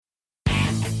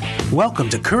Welcome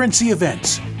to Currency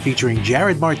Events, featuring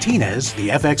Jared Martinez, the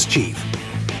FX Chief.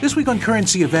 This week on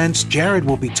Currency Events, Jared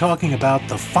will be talking about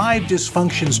the 5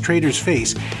 dysfunctions traders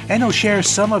face, and he'll share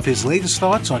some of his latest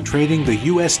thoughts on trading the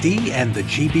USD and the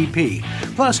GBP.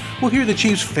 Plus, we'll hear the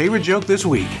Chief's favorite joke this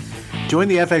week. Join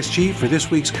the FX Chief for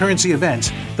this week's Currency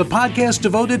Events, the podcast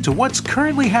devoted to what's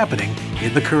currently happening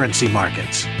in the currency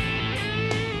markets.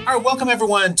 All right, welcome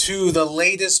everyone to the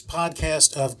latest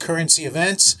podcast of Currency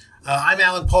Events. I'm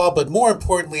Alan Paul, but more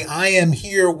importantly, I am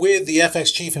here with the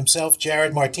FX Chief himself,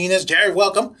 Jared Martinez. Jared,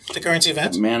 welcome to Currency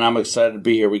Events. Man, I'm excited to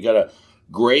be here. We got a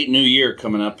great new year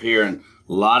coming up here, and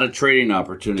a lot of trading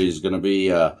opportunities going to be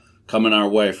coming our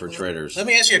way for traders. Let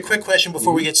me ask you a quick question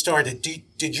before we get started.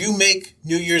 Did you make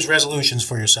New Year's resolutions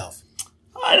for yourself?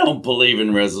 I don't believe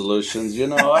in resolutions. You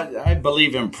know, I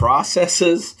believe in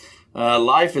processes.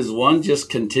 Life is one just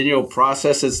continual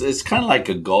process. It's kind of like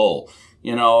a goal.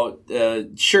 You know,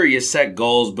 sure, you set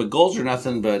goals, but goals are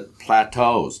nothing but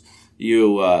plateaus.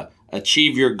 You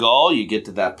achieve your goal, you get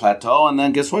to that plateau, and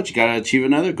then guess what? You got to achieve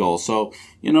another goal. So,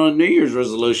 you know, New Year's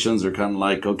resolutions are kind of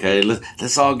like, okay,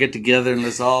 let's all get together and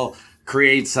let's all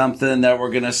create something that we're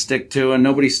going to stick to. And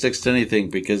nobody sticks to anything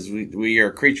because we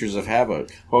are creatures of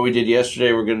habit. What we did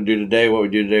yesterday, we're going to do today. What we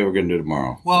do today, we're going to do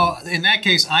tomorrow. Well, in that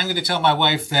case, I'm going to tell my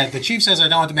wife that the Chief says I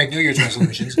don't want to make New Year's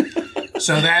resolutions.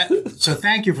 So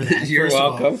thank you for that. You're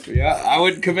welcome. Yeah, I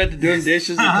wouldn't commit to doing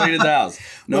dishes and cleaning the house.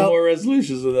 No more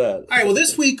resolutions with that. All right. Well,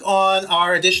 this week on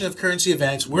our edition of Currency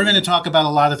Events, we're going to talk about a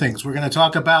lot of things. We're going to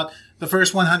talk about the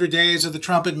first 100 days of the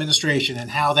Trump administration and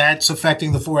how that's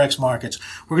affecting the Forex markets.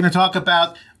 We're going to talk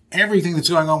about everything that's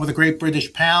going on with the Great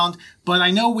British Pound. But I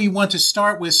know we want to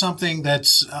start with something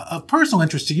that's of personal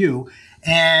interest to you.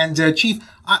 And Chief,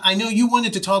 I know you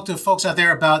wanted to talk to folks out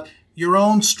there about your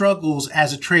own struggles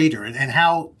as a trader and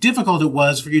how difficult it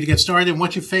was for you to get started and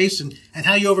what you faced and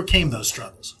how you overcame those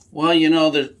struggles. Well, you know,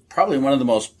 there's probably one of the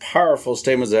most powerful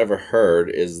statements I've ever heard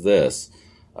is this.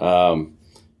 You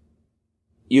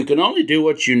can only do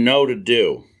what you know to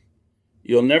do.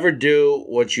 You'll never do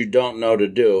what you don't know to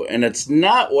do. And it's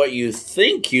not what you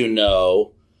think you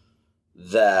know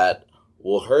that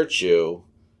will hurt you.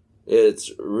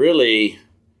 It's really,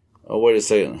 wait a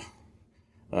second.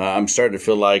 I'm starting to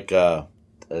feel like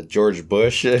George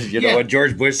Bush. What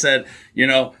George Bush said,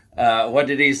 what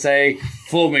did he say?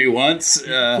 Fool me once.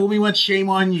 Fool me once, shame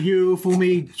on you. Fool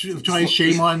me twice,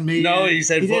 shame on me. No, he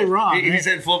said, he did it wrong. He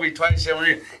said, fool me twice, shame on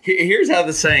you. Here's how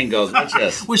the saying goes. Watch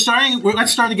this.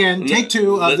 Let's start again. Take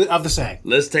two of the saying.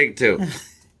 Let's take two.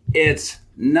 It's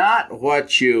not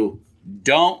what you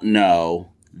don't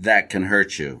know that can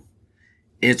hurt you.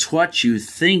 It's what you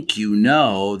think you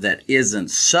know that isn't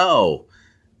so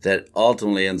that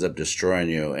ultimately ends up destroying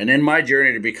you. And in my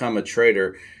journey to become a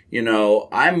trader,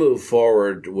 I moved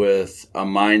forward with a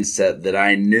mindset that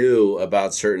I knew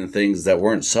about certain things that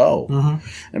weren't so. Mm-hmm.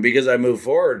 And because I moved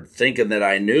forward thinking that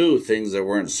I knew things that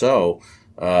weren't so,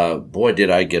 boy, did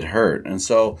I get hurt. And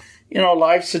so,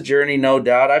 life's a journey, no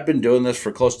doubt. I've been doing this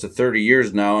for close to 30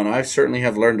 years now, and I certainly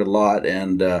have learned a lot.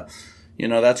 And,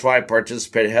 that's why I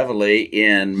participate heavily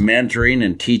in mentoring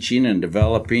and teaching and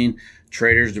developing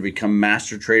traders to become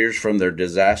master traders from their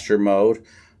disaster mode.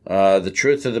 The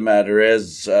truth of the matter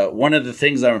is, one of the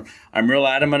things I'm real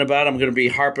adamant about, I'm going to be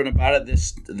harping about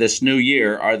it this new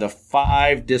year, are the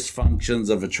 5 dysfunctions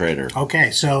of a trader.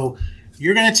 Okay, so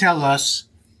you're going to tell us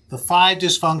the 5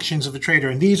 dysfunctions of a trader,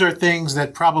 and these are things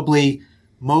that probably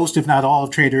most, if not all,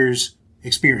 of traders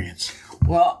experience.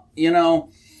 Well, in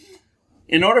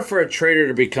order for a trader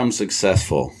to become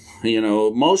successful,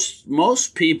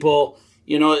 most people,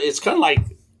 it's kind of like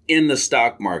in the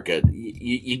stock market,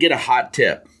 you get a hot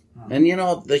tip. And,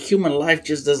 the human life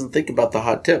just doesn't think about the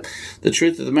hot tip. The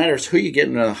truth of the matter is who you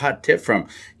getting a hot tip from.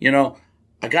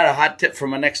 I got a hot tip from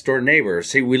my next door neighbor.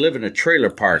 See, we live in a trailer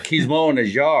park. He's mowing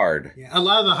his yard. Yeah, a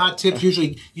lot of the hot tips,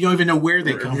 usually, you don't even know where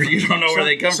they come from. You don't know where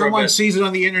they come from. Someone sees it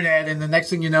on the internet, and the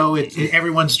next thing you know,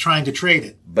 everyone's trying to trade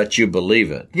it. But you believe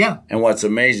it. Yeah. And what's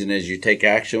amazing is you take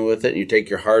action with it, you take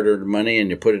your hard-earned money, and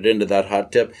you put it into that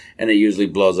hot tip, and it usually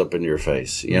blows up in your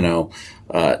face,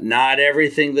 Not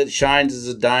everything that shines is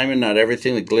a diamond. Not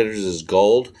everything that glitters is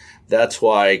gold. That's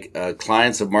why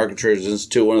clients of Market Traders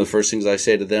Institute, one of the first things I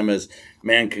say to them is,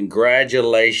 man,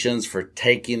 congratulations for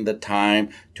taking the time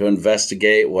to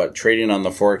investigate what trading on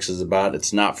the Forex is about.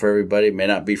 It's not for everybody. It may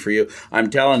not be for you. I'm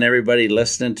telling everybody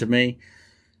listening to me,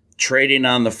 trading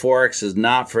on the Forex is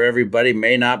not for everybody,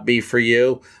 may not be for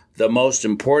you. The most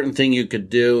important thing you could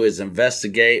do is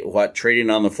investigate what trading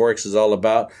on the Forex is all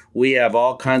about. We have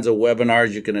all kinds of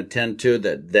webinars you can attend to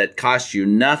that cost you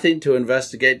nothing to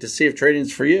investigate to see if trading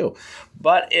is for you.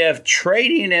 But if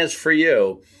trading is for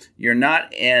you, you're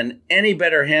not in any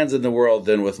better hands in the world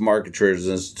than with Market Traders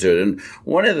Institute. And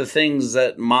one of the things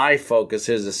that my focus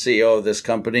is as CEO of this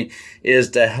company is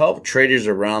to help traders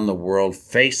around the world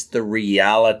face the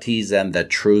realities and the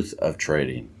truth of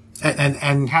trading.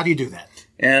 And how do you do that?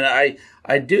 And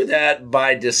I do that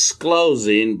by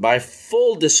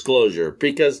full disclosure,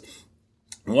 because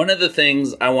one of the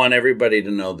things I want everybody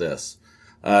to know this.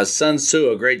 Sun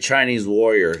Tzu, a great Chinese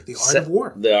warrior. The Art of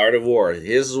War. The Art of War.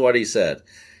 This is what he said.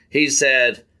 He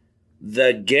said,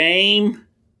 the game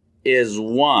is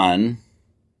won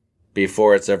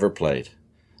before it's ever played.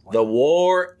 Wow. The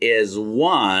war is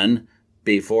won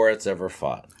before it's ever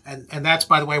fought. And that's,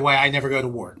 by the way, why I never go to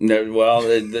war. No, well,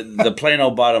 the plain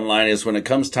old bottom line is when it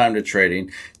comes time to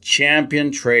trading,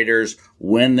 champion traders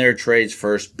win their trades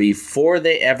first before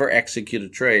they ever execute a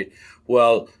trade.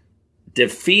 Well,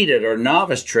 defeated or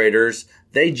novice traders,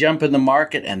 they jump in the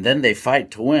market and then they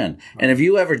fight to win. And if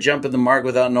you ever jump in the market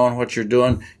without knowing what you're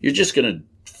doing, you're just going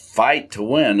to fight to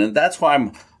win. And that's why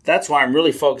I'm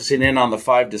really focusing in on the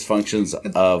 5 dysfunctions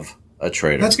of a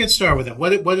trader. Let's get started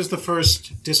with it. What is the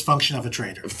first dysfunction of a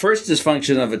trader? First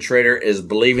dysfunction of a trader is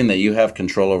believing that you have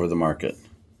control over the market.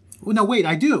 Well, no, wait,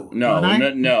 I do.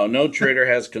 No trader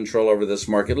has control over this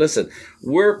market. Listen,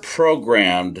 we're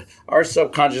programmed. Our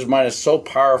subconscious mind is so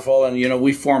powerful, and,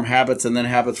 we form habits, and then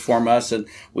habits form us, and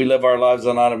we live our lives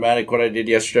on automatic. What I did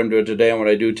yesterday, I'm doing today, and what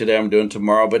I do today, I'm doing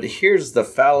tomorrow. But here's the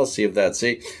fallacy of that.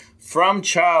 See, from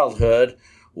childhood,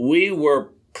 we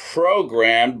were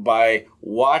programmed by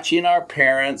watching our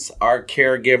parents, our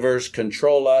caregivers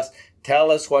control us,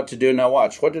 tell us what to do. Now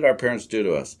watch, what did our parents do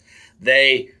to us?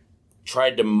 They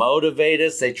tried to motivate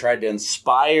us. They tried to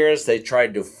inspire us. They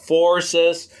tried to force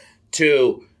us,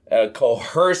 to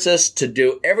coerce us to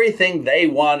do everything they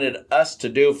wanted us to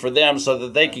do for them so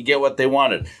that they could get what they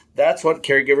wanted. That's what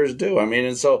caregivers do.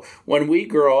 And so when we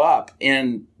grow up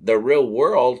in the real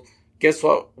world, guess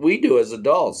what we do as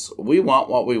adults? We want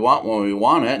what we want when we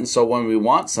want it. And so when we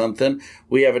want something,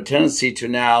 we have a tendency to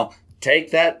now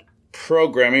take that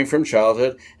programming from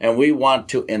childhood and we want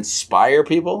to inspire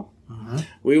people. Mm-hmm.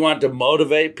 We want to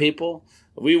motivate people.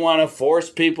 We want to force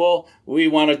people. We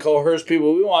want to coerce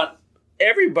people. We want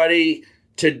everybody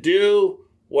to do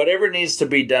whatever needs to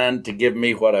be done to give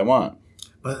me what I want.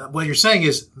 But what you're saying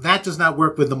is that does not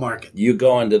work with the market. You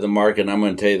go into the market, and I'm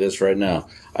going to tell you this right now.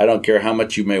 I don't care how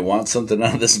much you may want something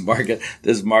out of this market.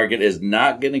 This market is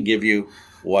not going to give you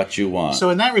what you want. So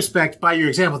in that respect, by your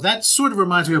example, that sort of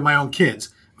reminds me of my own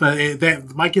kids.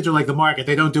 But my kids are like the market.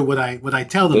 They don't do what I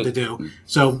tell them to do.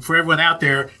 So for everyone out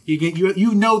there,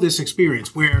 you know this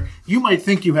experience where you might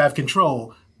think you have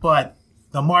control, but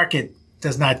the market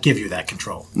does not give you that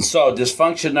control. So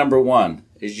dysfunction number 1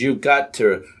 is you've got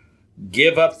to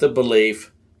give up the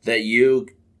belief that you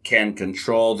can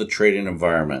control the trading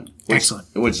environment. Excellent.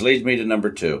 Which leads me to number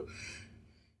 2.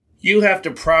 You have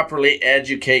to properly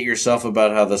educate yourself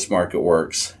about how this market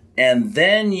works. And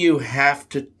then you have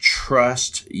to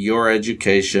trust your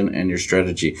education and your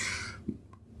strategy.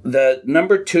 The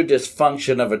number 2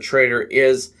 dysfunction of a trader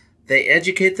is they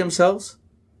educate themselves,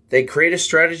 they create a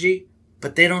strategy,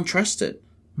 but they don't trust it.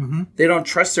 Mm-hmm. They don't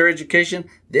trust their education.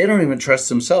 They don't even trust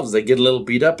themselves. They get a little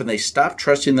beat up and they stop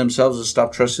trusting themselves and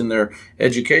stop trusting their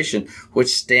education, which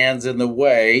stands in the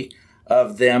way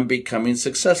of them becoming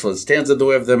successful. It stands in the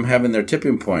way of them having their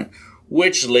tipping point,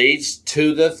 which leads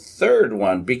to the 3rd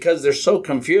one. Because they're so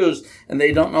confused and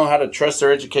they don't know how to trust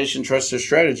their education, trust their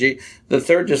strategy, the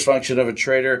 3rd dysfunction of a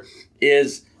trader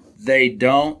is they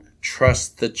don't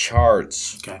trust the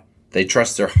charts. Okay. They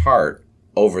trust their heart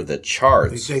over the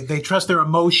charts. They trust their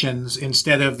emotions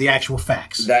instead of the actual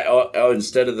facts.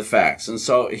 Instead of the facts. And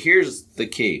so here's the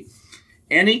key.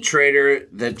 Any trader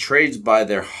that trades by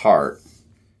their heart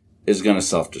is going to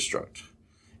self-destruct.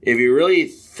 If you really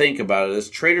think about it, as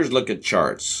traders look at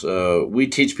charts, we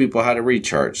teach people how to read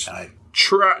charts.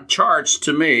 Charts,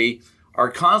 to me, are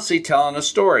constantly telling a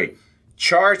story.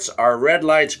 Charts are red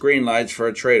lights, green lights for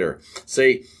a trader.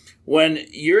 See, when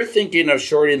you're thinking of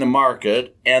shorting the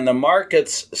market and the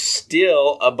market's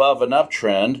still above an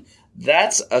uptrend,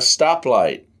 that's a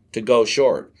stoplight to go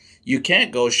short. You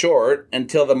can't go short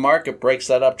until the market breaks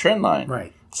that uptrend line.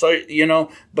 Right. So,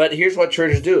 but here's what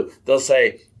traders do. They'll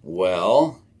say,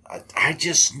 well, I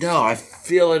just know. I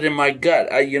feel it in my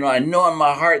gut. I know in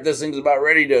my heart this thing's about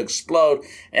ready to explode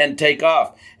and take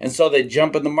off. And so they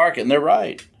jump in the market, and they're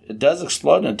right. it does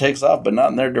explode and it takes off, but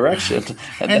not in their direction.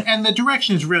 And the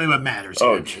direction is really what matters.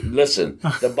 Oh, listen,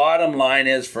 the bottom line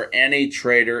is for any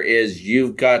trader is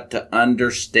you've got to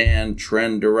understand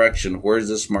trend direction. Where's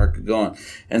this market going?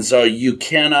 And so you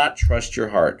cannot trust your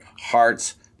heart.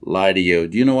 Hearts lie to you.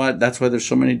 Do you know what? That's why there's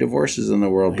so many divorces in the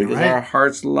world, because our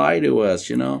hearts lie to us,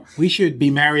 you know. We should be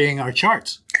marrying our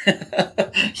charts.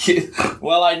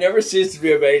 Well, I never cease to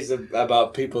be amazed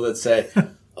about people that say,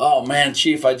 "Oh man,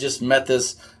 Chief, I just met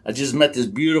this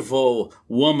beautiful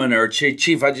woman," or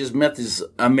 "Chief, I just met this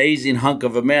amazing hunk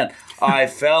of a man. I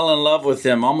fell in love with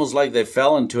him," almost like they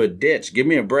fell into a ditch. Give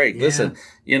me a break. Yeah. Listen,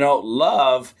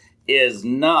 love is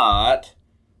not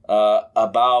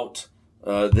about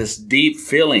this deep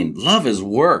feeling. Love is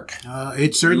work.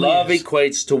 It certainly Love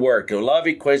equates to work. Love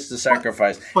equates to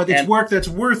sacrifice. But it's work that's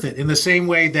worth it in the same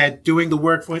way that doing the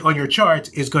work on your charts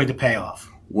is going to pay off.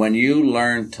 When you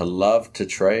learn to love to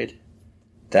trade,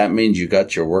 that means you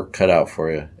got your work cut out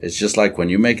for you. It's just like when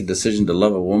you make a decision to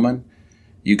love a woman,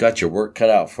 you got your work cut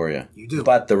out for you. You do.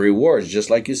 But the rewards, just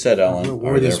like you said, Ellen, the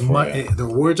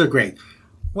rewards are great.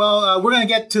 Well, we're going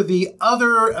to get to the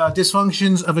other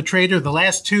dysfunctions of a trader, the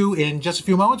last two, in just a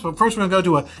few moments. But first, we're going to go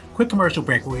to a quick commercial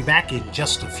break. We'll be back in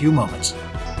just a few moments.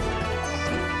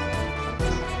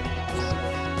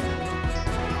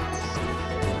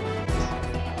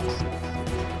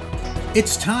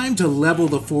 It's time to level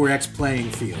the Forex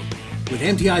playing field with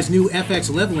MTI's new FX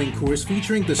leveling course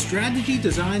featuring the strategy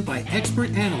designed by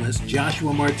expert analyst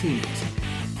Joshua Martinez.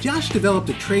 Josh developed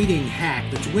a trading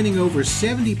hack that's winning over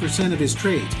 70% of his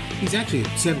trades. He's actually at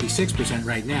 76%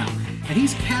 right now, and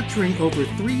he's capturing over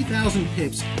 3,000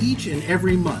 pips each and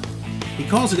every month. He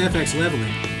calls it FX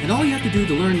Leveling, and all you have to do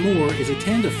to learn more is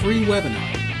attend a free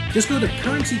webinar. Just go to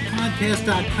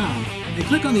currencypodcast.com and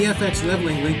click on the FX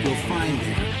Leveling link you'll find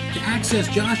there to access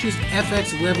Josh's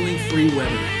FX Leveling free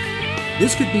webinar.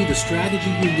 This could be the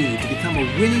strategy you need to become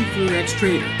a winning Forex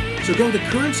trader. So go to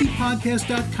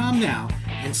currencypodcast.com now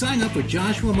and sign up for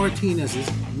Joshua Martinez's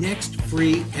next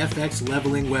free FX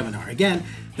Leveling webinar. Again,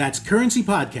 that's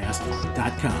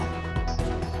currencypodcast.com.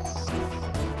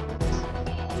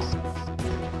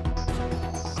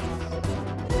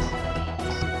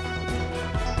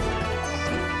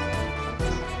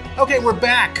 Okay, we're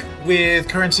back with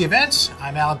Currency Events.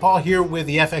 I'm Alan Paul here with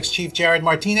the FX Chief, Jared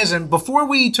Martinez. And before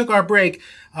we took our break,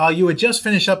 you had just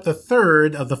finished up the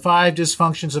third of the 5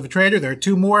 dysfunctions of a trader. There are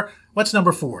 2 more. What's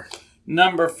number 4?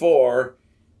 Number 4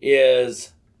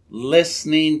 is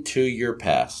listening to your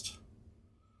past.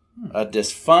 A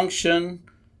dysfunction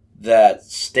that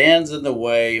stands in the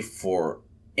way for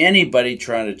anybody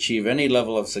trying to achieve any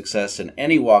level of success in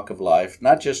any walk of life,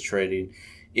 not just trading,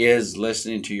 is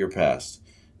listening to your past.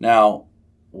 Now,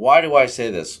 why do I say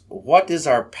this? What does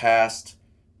our past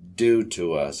do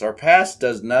to us? Our past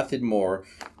does nothing more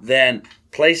than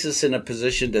place us in a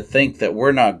position to think that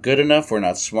we're not good enough, we're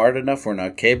not smart enough, we're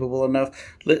not capable enough.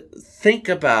 Think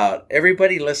about,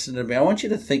 everybody listen to me, I want you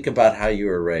to think about how you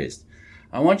were raised.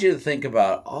 I want you to think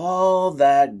about all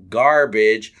that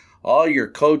garbage, all your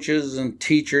coaches and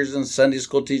teachers and Sunday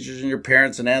school teachers and your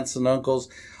parents and aunts and uncles,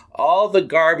 all the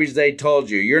garbage they told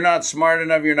you. You're not smart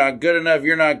enough, you're not good enough,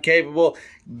 you're not capable.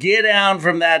 Get down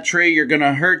from that tree, you're going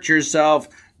to hurt yourself.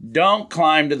 Don't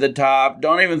climb to the top.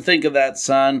 Don't even think of that,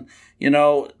 son.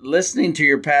 Listening to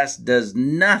your past does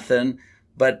nothing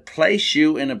but place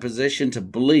you in a position to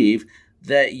believe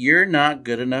that you're not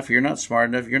good enough, you're not smart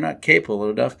enough, you're not capable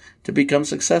enough to become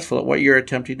successful at what you're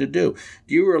attempting to do.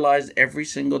 Do you realize every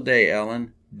single day,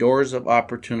 Ellen, doors of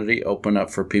opportunity open up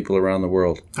for people around the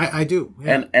world? I do.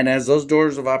 Yeah. And as those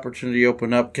doors of opportunity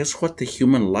open up, guess what the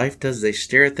human life does? They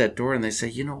stare at that door and they say,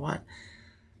 you know what?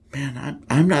 Man,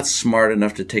 I'm not smart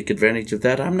enough to take advantage of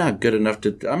that. I'm not good enough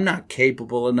I'm not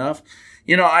capable enough.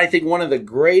 I think one of the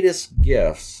greatest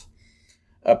gifts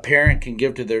a parent can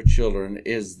give to their children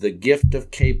is the gift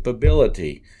of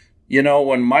capability.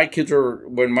 When my kids were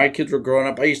growing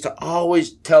up, I used to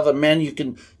always tell them, man, you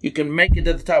can make it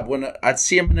to the top. When I'd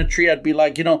see them in a tree, I'd be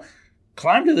like,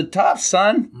 climb to the top,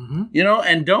 son,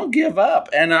 and don't give up.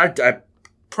 And I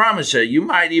promise you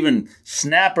might even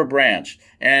snap a branch.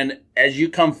 And as you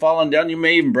come falling down, you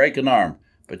may even break an arm.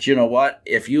 But you know what?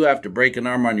 If you have to break an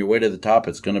arm on your way to the top,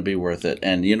 it's going to be worth it.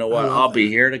 And you know what? I'll be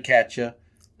here to catch you.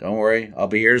 Don't worry. I'll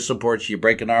be here to support you. You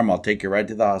break an arm, I'll take you right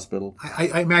to the hospital.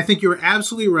 I think you're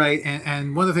absolutely right.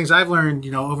 And one of the things I've learned,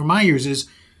 over my years is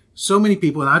so many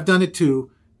people, and I've done it too,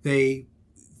 they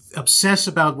obsess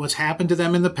about what's happened to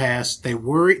them in the past. They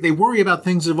worry about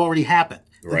things that have already happened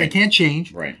that they can't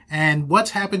change. Right. And what's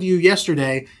happened to you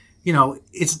yesterday,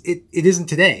 it isn't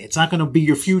today. It's not going to be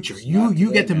your future.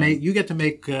 You get to make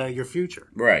your future.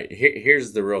 Right.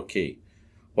 Here's the real key.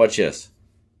 Watch this.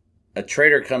 A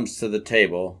trader comes to the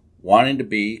table wanting to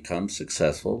become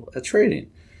successful at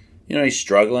trading. He's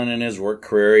struggling in his work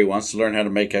career. He wants to learn how to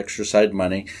make extra side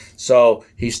money. So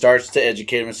he starts to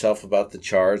educate himself about the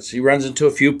charts. He runs into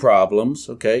a few problems,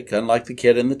 okay? Kind of like the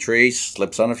kid in the tree,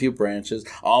 slips on a few branches,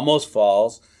 almost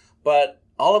falls. But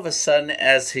all of a sudden,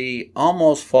 as he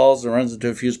almost falls and runs into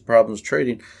a few problems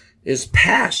trading, his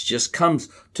past just comes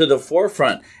to the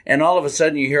forefront. And all of a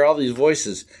sudden, you hear all these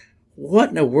voices. What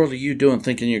in the world are you doing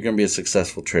thinking you're going to be a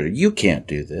successful trader? You can't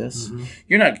do this. Mm-hmm.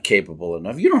 You're not capable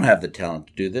enough. You don't have the talent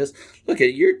to do this. Look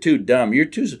at you're too dumb. You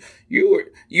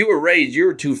were raised, you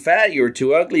were too fat, you were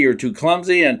too ugly, you were too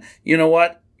clumsy, and you know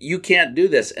what? You can't do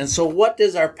this. And so what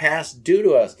does our past do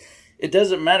to us? It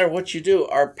doesn't matter what you do.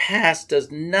 Our past does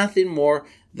nothing more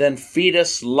than feed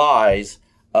us lies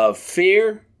of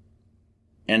fear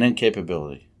and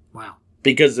incapability. Wow.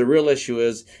 Because the real issue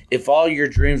is, if all your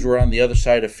dreams were on the other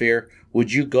side of fear,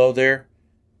 would you go there?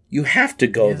 You have to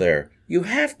go there. You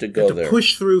have to go there.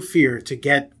 Push through fear to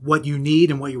get what you need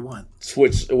and what you want.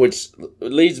 Which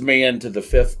leads me into the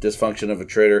fifth dysfunction of a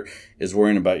trader, is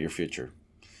worrying about your future.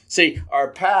 See,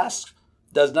 our past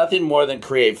does nothing more than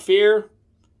create fear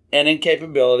and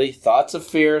incapability, thoughts of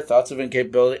fear, thoughts of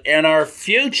incapability, and our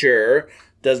future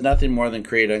does nothing more than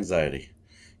create anxiety.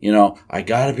 I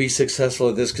got to be successful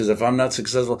at this, because if I'm not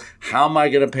successful, how am I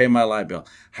going to pay my light bill?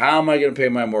 How am I going to pay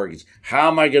my mortgage? How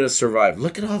am I going to survive?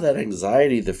 Look at all that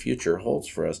anxiety the future holds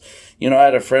for us. I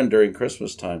had a friend during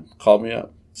Christmas time called me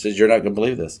up. He says, "You're not going to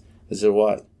believe this." I said,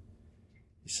 "What?"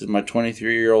 He says, "My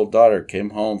 23-year-old daughter came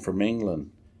home from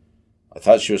England. I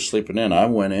thought she was sleeping in. I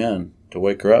went in to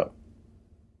wake her up.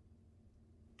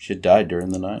 She had died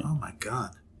during the night." Oh, my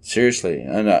God. Seriously.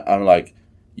 And I'm like,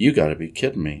 you got to be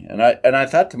kidding me. And I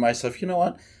thought to myself, you know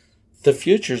what? The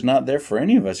future's not there for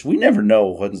any of us. We never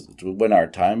know when our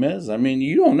time is. I mean,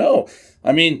 you don't know.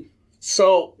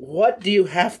 So what do you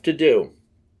have to do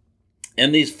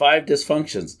in these 5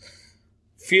 dysfunctions?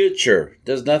 Future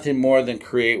does nothing more than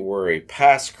create worry.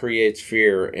 Past creates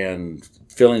fear and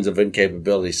feelings of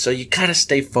incapability. So you got to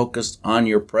stay focused on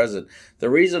your present. The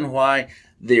reason why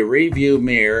the review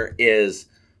mirror is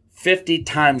 50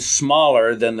 times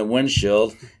smaller than the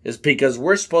windshield is because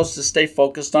we're supposed to stay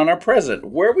focused on our present.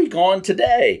 Where are we going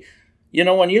today?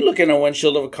 When you look in a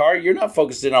windshield of a car, you're not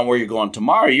focusing on where you're going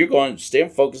tomorrow. You're going to stay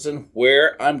focused on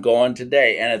where I'm going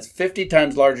today. And it's 50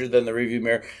 times larger than the review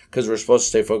mirror because we're supposed to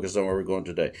stay focused on where we're going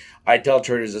today. I tell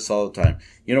traders this all the time.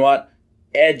 You know what?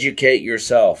 Educate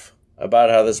yourself about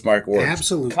how this market works.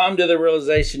 Absolutely. Come to the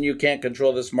realization you can't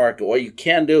control this market. What you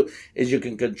can do is you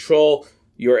can control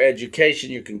your education,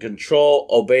 you can control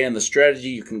obeying the strategy,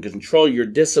 you can control your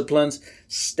disciplines.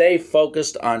 Stay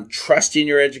focused on trusting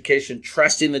your education,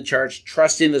 trusting the charts,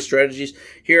 trusting the strategies.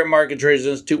 Here at Market Traders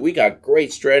Institute, we got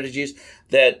great strategies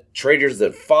that traders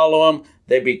that follow them,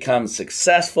 they become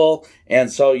successful.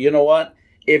 And so, you know what?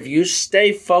 If you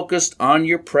stay focused on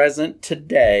your present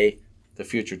today, the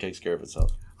future takes care of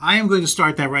itself. I am going to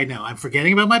start that right now. I'm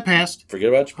forgetting about my past. Forget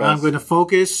about your past. I'm going to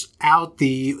focus out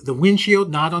the windshield,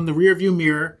 not on the rear view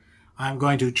mirror. I'm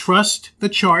going to trust the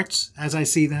charts as I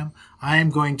see them. I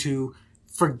am going to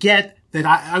forget that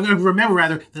I'm going to remember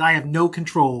that I have no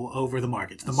control over the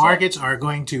markets. The markets are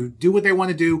going to do what they want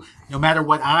to do, no matter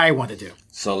what I want to do.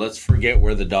 So let's forget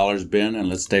where the dollar's been and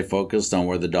let's stay focused on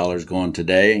where the dollar's going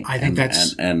today. I think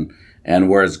that's and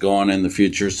where it's going in the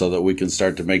future so that we can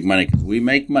start to make money. Because we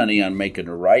make money on making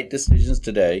the right decisions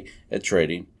today at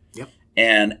trading. Yep.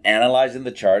 And analyzing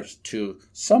the charts to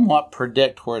somewhat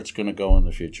predict where it's going to go in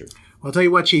the future. Well, I'll tell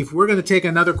you what, Chief, we're going to take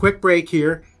another quick break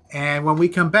here. And when we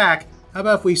come back, how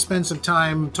about if we spend some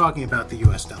time talking about the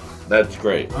U.S. dollar? That's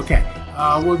great. Okay.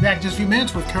 We'll be back in just a few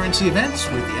minutes with Currency Events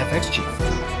with the FX Chief.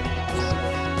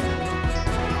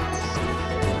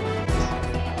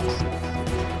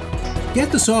 Get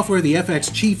the software the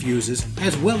FX Chief uses,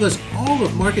 as well as all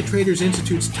of Market Traders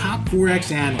Institute's top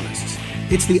Forex analysts.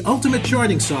 It's the ultimate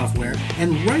charting software,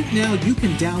 and right now you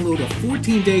can download a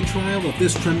 14-day trial of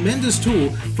this tremendous tool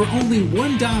for only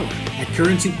 $1 at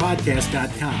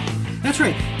currencypodcast.com. That's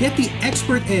right, get the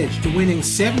expert edge to winning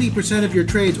 70% of your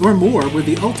trades or more with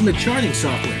the ultimate charting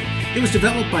software. It was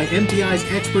developed by MTI's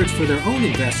experts for their own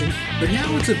investing, but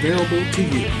now it's available to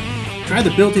you. Try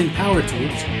the built-in power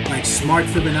tools like smart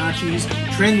Fibonacci's,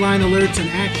 trend line alerts and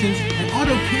actions, and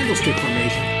auto candlestick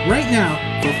formation right now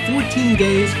for 14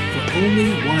 days for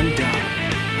only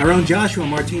 $1. Our own Joshua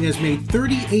Martinez made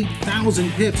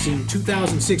 38,000 pips in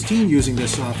 2016 using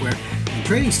this software, and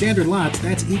trading standard lots,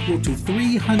 that's equal to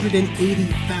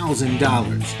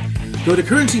 $380,000. Go to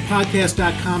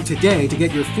currencypodcast.com today to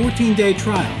get your 14-day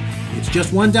trial. It's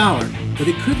just $1. but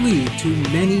it could lead to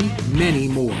many, many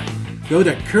more. Go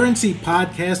to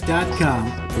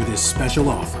currencypodcast.com for this special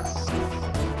offer.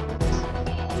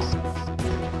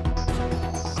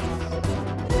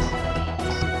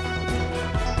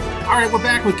 All right, we're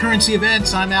back with Currency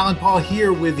Events. I'm Alan Paul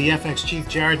here with the FX chief,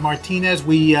 Jared Martinez.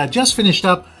 We just finished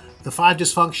up the 5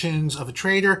 dysfunctions of a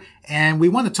trader, and we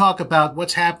want to talk about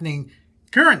what's happening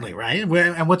currently, right?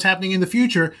 And what's happening in the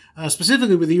future,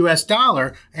 specifically with the U.S.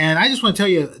 dollar. And I just want to tell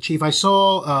you, Chief, I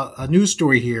saw a news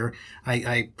story here.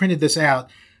 I printed this out.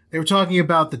 They were talking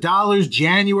about the dollar's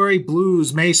January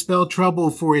blues may spell trouble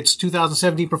for its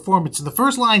 2017 performance. And the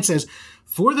first line says,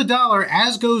 for the dollar,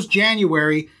 as goes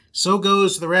January, so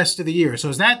goes the rest of the year. So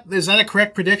is that a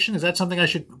correct prediction? Is that something I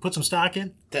should put some stock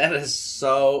in? That is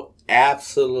so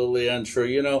absolutely untrue.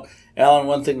 You know, Alan,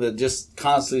 one thing that just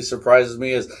constantly surprises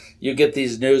me is you get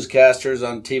these newscasters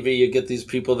on TV, you get these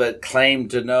people that claim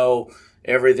to know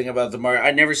everything about the market.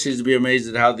 I never cease to be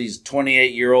amazed at how these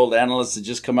 28-year-old analysts that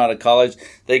just come out of college,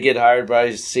 they get hired by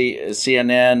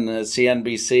CNN,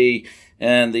 CNBC,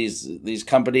 and these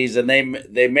companies, and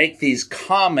they make these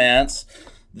comments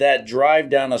that drive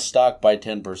down a stock by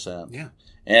 10%. Yeah.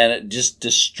 And it just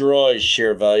destroys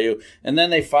share value. And then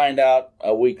they find out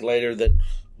a week later that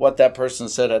what that person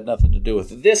said had nothing to do with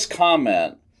it. This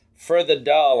comment, for the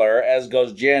dollar, as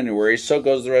goes January, so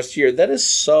goes the rest of the year, that is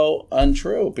so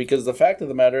untrue. Because the fact of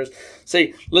the matter is,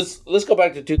 see, let's go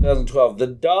back to 2012. The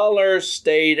dollar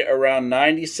stayed around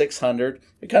 9,600.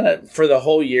 It kind of, for the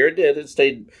whole year, it did. It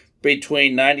stayed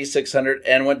between 9,600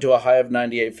 and went to a high of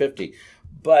 9,850.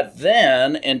 But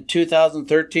then in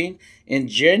 2013, in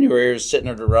January, it was sitting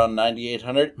at around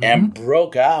 9,800 and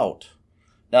broke out.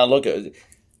 Now look at it.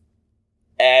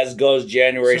 As goes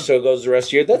January, so goes the rest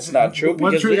of the year. That's not true. It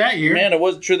wasn't true that year. Man, it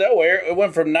wasn't true that way. It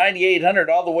went from 9,800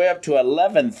 all the way up to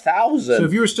 11,000. So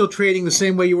if you were still trading the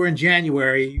same way you were in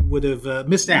January, you would have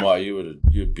missed out. Well,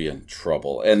 you'd be in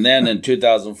trouble. And then in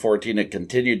 2014, it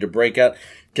continued to break out,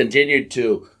 continued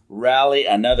to rally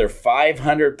another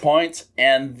 500 points,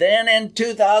 and then in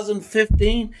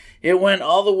 2015 it went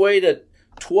all the way to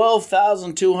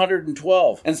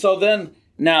 12,212. And so then,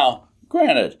 now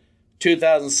granted,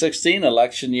 2016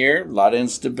 election year, a lot of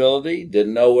instability,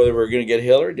 didn't know whether we were going to get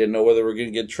Hillary, didn't know whether we were going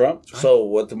to get Trump. Right. So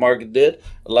what the market did,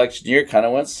 election year kind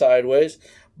of went sideways.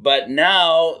 But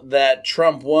now that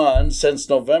Trump won, since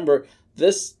November,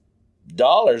 this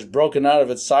dollar's broken out of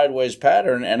its sideways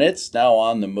pattern, and it's now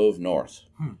on the move north.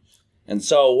 And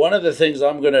so one of the things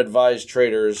I'm going to advise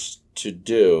traders to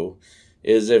do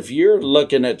is if you're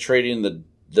looking at trading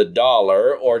the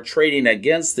dollar or trading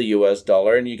against the U.S.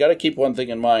 dollar, and you got to keep one thing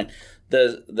in mind,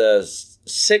 the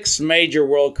 6 major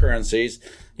world currencies,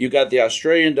 you got the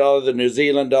Australian dollar, the New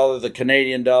Zealand dollar, the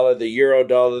Canadian dollar, the Euro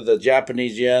dollar, the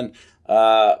Japanese yen,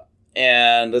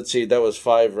 and let's see, that was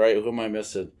 5, right? Who am I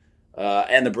missing?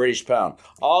 And the British pound.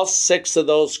 All 6 of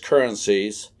those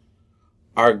currencies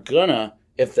are gonna,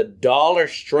 if the dollar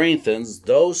strengthens,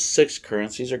 those 6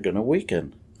 currencies are going to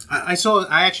weaken. I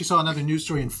actually saw another news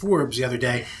story in Forbes the other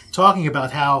day talking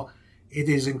about how it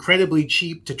is incredibly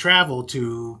cheap to travel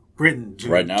to Britain, to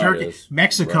right now Turkey,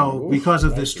 Mexico, right. Because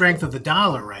of the strength of the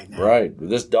dollar right now. Right.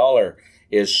 This dollar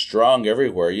is strong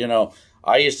everywhere. You know,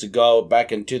 I used to go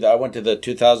back in I went to the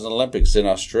 2000 Olympics in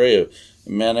Australia.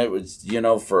 Man, it was, you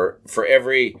know, for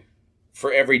every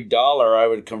dollar I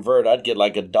would convert, I'd get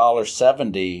like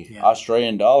 $1.70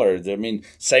 Australian dollar. I mean,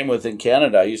 same within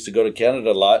Canada. I used to go to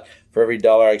Canada a lot. For every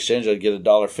dollar I exchanged, I'd get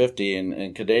 $1.50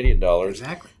 in Canadian dollars.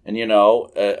 Exactly. And, you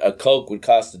know, a Coke would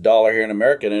cost $1 here in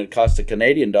America, and it cost a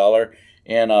Canadian dollar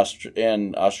in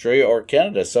Australia or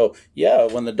Canada. So, yeah,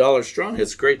 when the dollar's strong,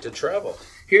 it's great to travel.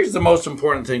 Here's the most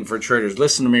important thing for traders.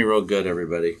 Listen to me real good,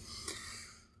 everybody.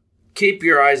 Keep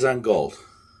your eyes on gold.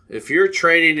 If you're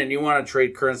trading and you want to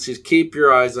trade currencies, keep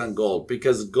your eyes on gold,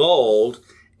 because gold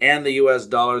and the U.S.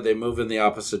 dollar, they move in the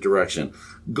opposite direction.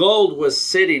 Gold was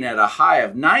sitting at a high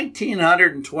of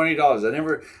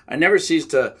 $1,920. I never cease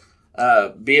to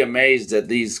be amazed at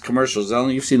these commercials.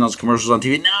 You've seen those commercials on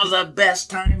TV. Now's the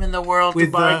best time in the world to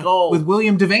buy gold. With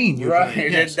William Devane.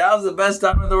 Right. Yes. Now's the best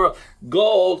time in the world.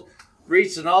 Gold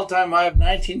reached an all-time high of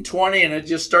 1920, and it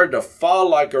just started to fall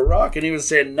like a rock. And he was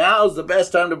saying, now's the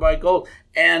best time to buy gold.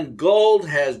 And gold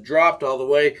has dropped all the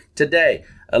way today,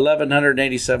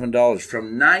 $1,187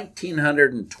 from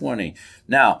 1920.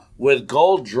 Now, with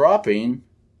gold dropping,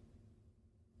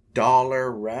 dollar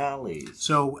rallies.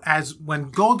 So when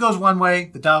gold goes one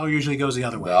way, the dollar usually goes the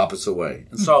other way. The opposite way.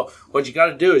 And so what you got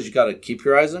to do is you got to keep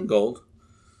your eyes on gold.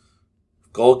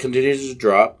 Gold continues to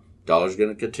drop, dollar's going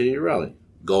to continue to rally.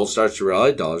 Gold starts to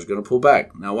rally, dollar's going to pull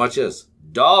back. Now watch this.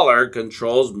 Dollar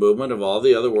controls movement of all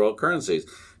the other world currencies.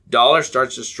 dollar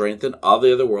starts to strengthen, all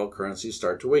the other world currencies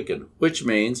start to weaken, which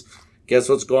means, guess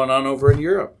what's going on over in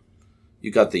Europe? You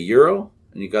got the euro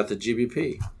and you got the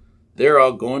GBP. They're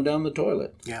all going down the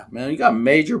toilet. Yeah. Man, you got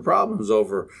major problems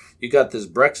over. You got this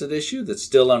Brexit issue that's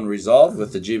still unresolved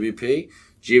with the GBP.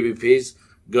 GBP's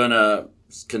going to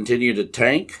continue to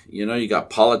tank. You know, you got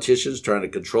politicians trying to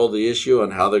control the issue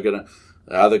on how they're going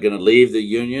to leave the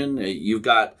union. You've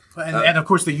got and of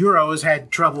course the euro has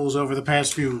had troubles over the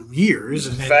past few years.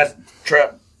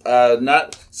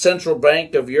 Not Central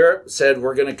Bank of Europe said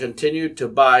we're going to continue to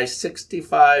buy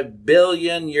 65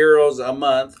 billion euros a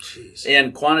month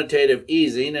in quantitative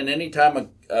easing. And anytime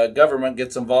a government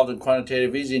gets involved in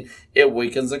quantitative easing, it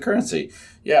weakens the currency.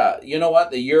 Yeah, you know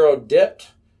what? The euro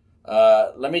dipped.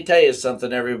 Let me tell you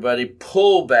something, everybody. Any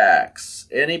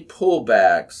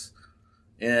pullbacks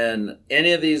in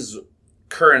any of these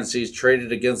currencies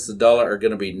traded against the dollar are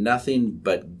going to be nothing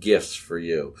but gifts for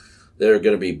you. There are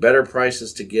going to be better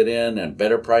prices to get in and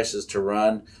better prices to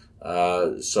run.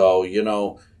 So, you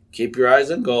know, keep your eyes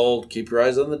on gold. Keep your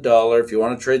eyes on the dollar. If you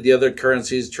want to trade the other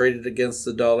currencies traded against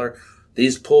the dollar,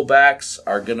 these pullbacks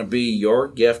are going to be your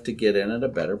gift to get in at a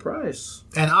better price.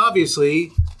 And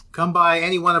obviously, come by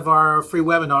any one of our free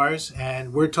webinars,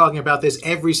 and we're talking about this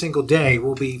every single day.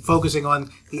 We'll be focusing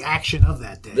on the action of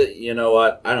that day. You know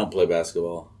what? I don't play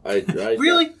basketball. I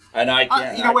Really? And I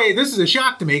can't. Wait, this is a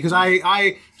shock to me because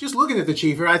I just looking at the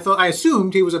Chief here, I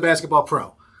assumed he was a basketball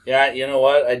pro. Yeah, you know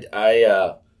what?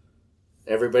 I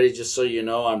everybody, just so you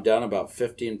know, I'm down about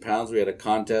 15 pounds. We had a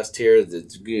contest here.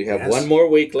 We have one more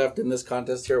week left in this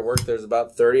contest here at work. There's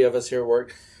about 30 of us here at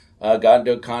work. Got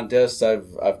into a contest.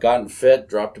 I've gotten fit,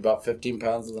 dropped about 15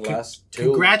 pounds in the last 2.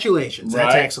 Congratulations.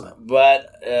 That's excellent.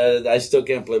 But I still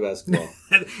can't play basketball.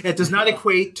 It does not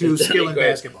equate to skill in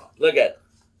basketball. Look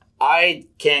I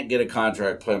can't get a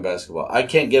contract playing basketball. I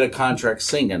can't get a contract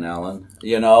singing, Alan.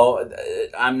 You know,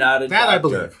 I'm not a doctor. I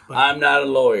believe. I'm not a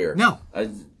lawyer. No.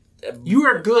 You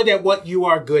are good at what you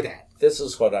are good at. This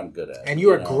is what I'm good at. And you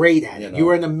are great at it. You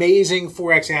are an amazing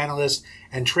Forex analyst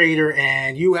and trader,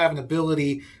 and you have an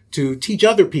ability to teach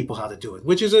other people how to do it,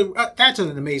 which is that's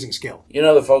an amazing skill. You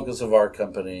know, the focus of our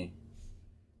company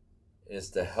is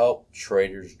to help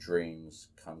traders' dreams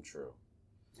come true.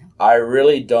 Yeah. I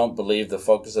really don't believe the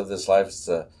focus of this life is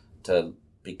to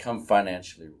become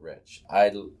financially rich.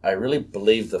 I really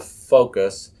believe the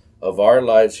focus of our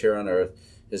lives here on earth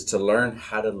is to learn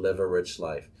how to live a rich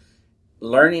life.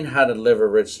 Learning how to live a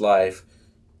rich life,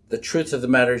 the truth of the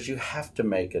matter is you have to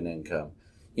make an income.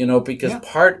 You know, because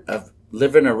part of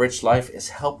living a rich life is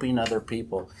helping other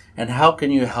people. And how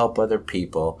can you help other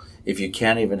people if you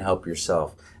can't even help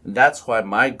yourself? And that's why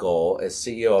my goal as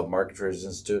CEO of Market Traders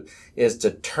Institute is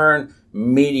to turn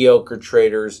mediocre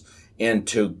traders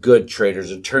into good traders,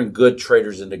 and turn good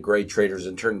traders into great traders,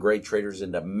 and turn great traders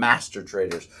into master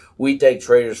traders. We take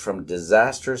traders from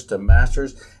disasters to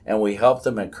masters, and we help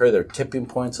them incur their tipping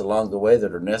points along the way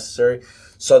that are necessary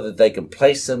so that they can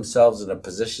place themselves in a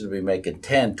position to be making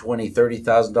 $10,000, $20,000,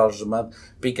 $30,000 a month.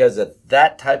 Because at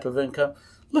that type of income,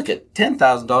 look at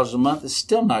 $10,000 a month is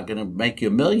still not going to make you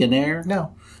a millionaire.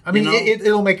 No. I mean,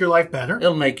 it'll make your life better.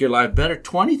 It'll make your life better.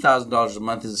 $20,000 a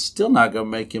month is still not going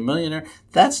to make you a millionaire.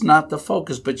 That's not the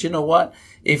focus. But you know what?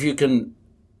 If you can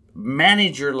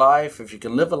manage your life, if you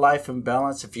can live a life in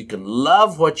balance, if you can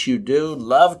love what you do,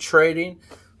 love trading,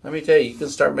 let me tell you, you can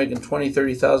start making $20,000,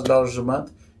 $30,000 a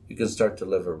month. You can start to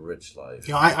live a rich life.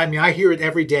 You know, I hear it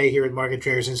every day here at Market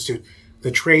Traders Institute.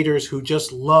 The traders who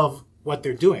just love what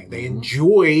they're doing. They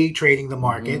enjoy trading the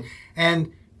market,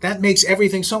 and that makes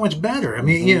everything so much better. I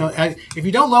mean, you know, if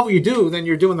you don't love what you do, then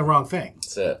you're doing the wrong thing.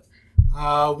 That's it.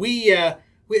 I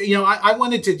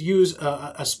wanted to use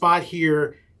a spot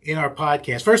here in our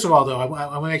podcast. First of all, though, I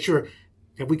want to make sure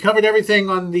that we covered everything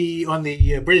on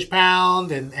the British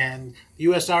pound and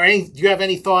USR. Do you have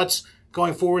any thoughts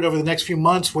going forward over the next few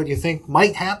months? What you think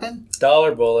might happen?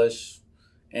 Dollar bullish.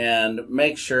 And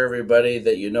make sure, everybody,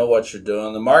 that you know what you're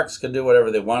doing. The markets can do whatever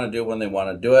they want to do when they want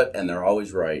to do it, and they're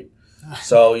always right.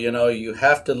 So, you know, you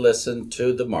have to listen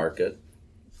to the market.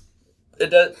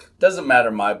 It doesn't matter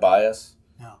my bias.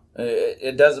 No.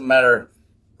 It doesn't matter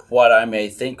what I may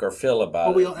think or feel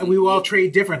about it. We all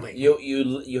trade differently.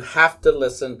 You have to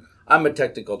listen. I'm a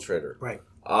technical trader. Right.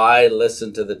 I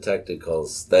listen to the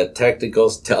technicals. The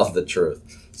technicals tell the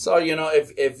truth. So, you know,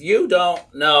 if you don't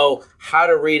know how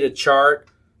to read a chart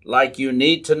like you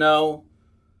need to know,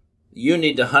 you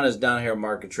need to hunt us down here at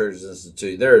Market Traders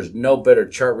Institute. There is no better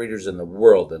chart readers in the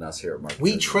world than us here at Market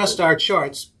Traders. We trust our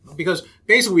charts because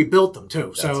basically we built them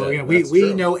too. So you know,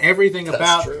 we know everything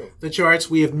about the charts.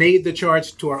 We have made the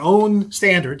charts to our own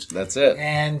standards. That's it.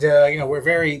 And you know, we're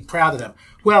very proud of them.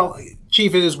 Well, Chief,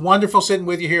 Chief, it is wonderful sitting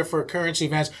with you here for Currency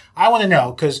Events. I want to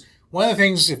know, because one of the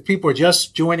things, if people are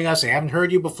just joining us, they haven't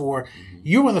heard you before,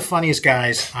 you're one of the funniest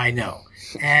guys I know.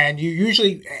 And you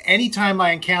usually, anytime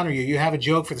I encounter you, you have a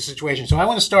joke for the situation. So I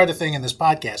want to start a thing in this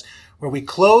podcast where we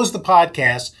close the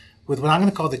podcast with what I'm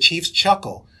going to call the Chief's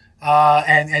Chuckle.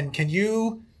 And can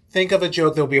you think of a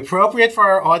joke that will be appropriate for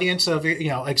our audience of,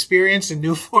 experienced and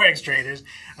new Forex traders?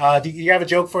 Do you have a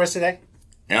joke for us today?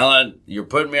 Alan, you're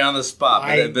putting me on the spot,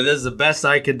 but this is the best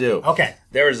I could do. Okay.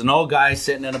 There was an old guy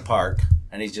sitting in a park,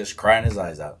 and he's just crying his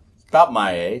eyes out. About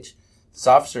my age. This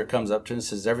officer comes up to him and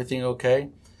says, "Is everything okay?"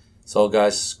 This old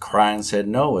guy's crying and said,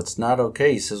 "No, it's not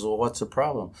okay." He says, "Well, what's the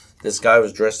problem?" This guy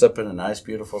was dressed up in a nice,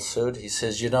 beautiful suit. He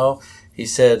says, he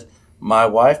said, "My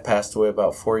wife passed away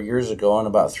about 4 years ago, and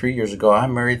about 3 years ago, I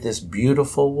married this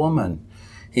beautiful woman."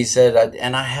 He said,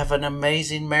 "And I have an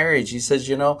amazing marriage." He says,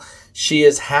 "She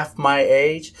is half my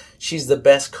age. She's the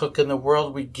best cook in the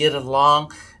world. We get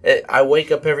along. I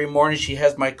wake up every morning. She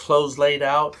has my clothes laid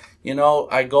out.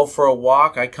 I go for a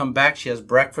walk. I come back. She has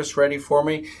breakfast ready for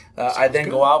me. I then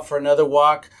go out for another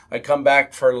walk. I come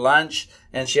back for lunch,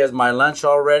 and she has my lunch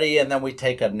already. And then we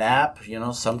take a nap.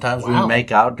 Sometimes we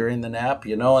make out during the nap,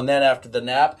 and then after the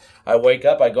nap, I wake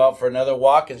up. I go out for another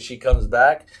walk, and she comes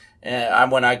back.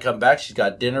 And when I come back, she's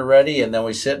got dinner ready, and then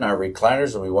we sit in our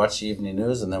recliners and we watch the evening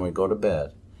news, and then we go to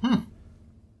bed."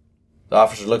 The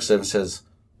officer looks at him and says,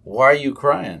 "Why are you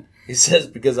crying?" He says,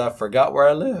 "Because I forgot where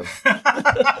I live."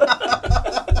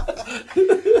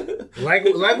 Like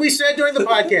we said during the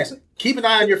podcast, keep an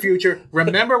eye on your future.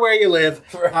 Remember where you live.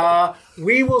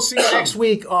 We will see you next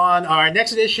week on our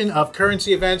next edition of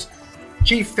Currency Events.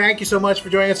 Chief, thank you so much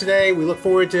for joining us today. We look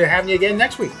forward to having you again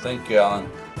next week. Thank you, Alan.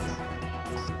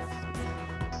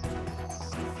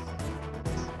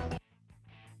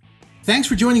 Thanks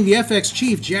for joining the FX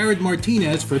Chief, Jared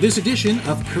Martinez, for this edition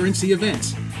of Currency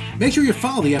Events. Make sure you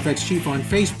follow the FX Chief on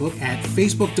Facebook at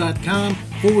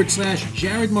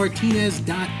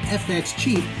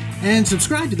facebook.com/JaredMartinez.FXChief and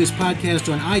subscribe to this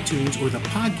podcast on iTunes or the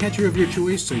podcatcher of your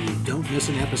choice so you don't miss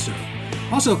an episode.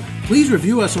 Also, please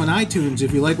review us on iTunes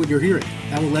if you like what you're hearing.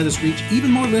 That will let us reach even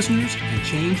more listeners and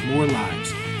change more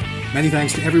lives. Many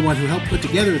thanks to everyone who helped put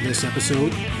together this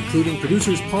episode, including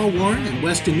producers Paul Warren and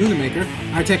Weston Nunemaker,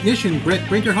 our technician Brett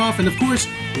Brinkerhoff, and of course,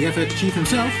 the FX Chief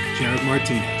himself, Jared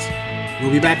Martinez.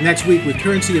 We'll be back next week with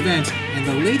Currency Events and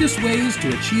the latest ways to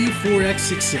achieve Forex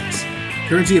success.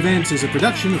 Currency Events is a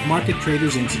production of Market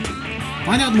Traders Institute.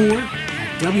 Find out more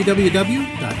at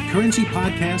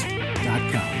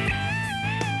www.currencypodcast.com.